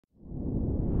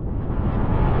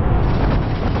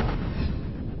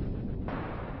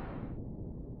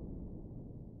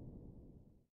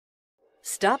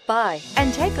Stop by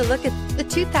and take a look at the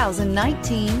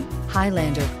 2019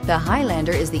 Highlander. The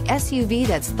Highlander is the SUV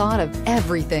that's thought of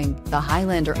everything. The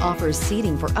Highlander offers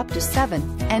seating for up to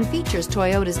 7 and features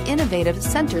Toyota's innovative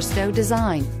center stow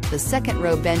design. The second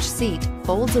row bench seat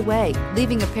folds away,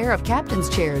 leaving a pair of captain's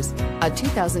chairs. A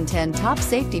 2010 top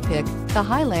safety pick, the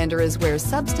Highlander is where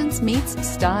substance meets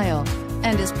style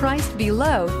and is priced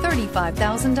below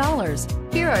 $35,000.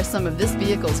 Here are some of this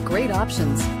vehicle's great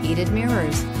options: heated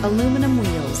mirrors, aluminum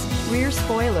wheels, rear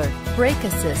spoiler, brake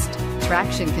assist,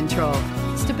 traction control,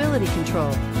 stability control,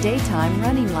 daytime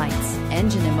running lights,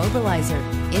 engine immobilizer,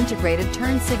 integrated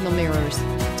turn signal mirrors,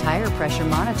 tire pressure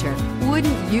monitor.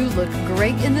 Wouldn't you look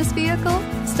great in this vehicle?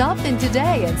 Stop in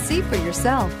today and see for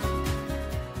yourself.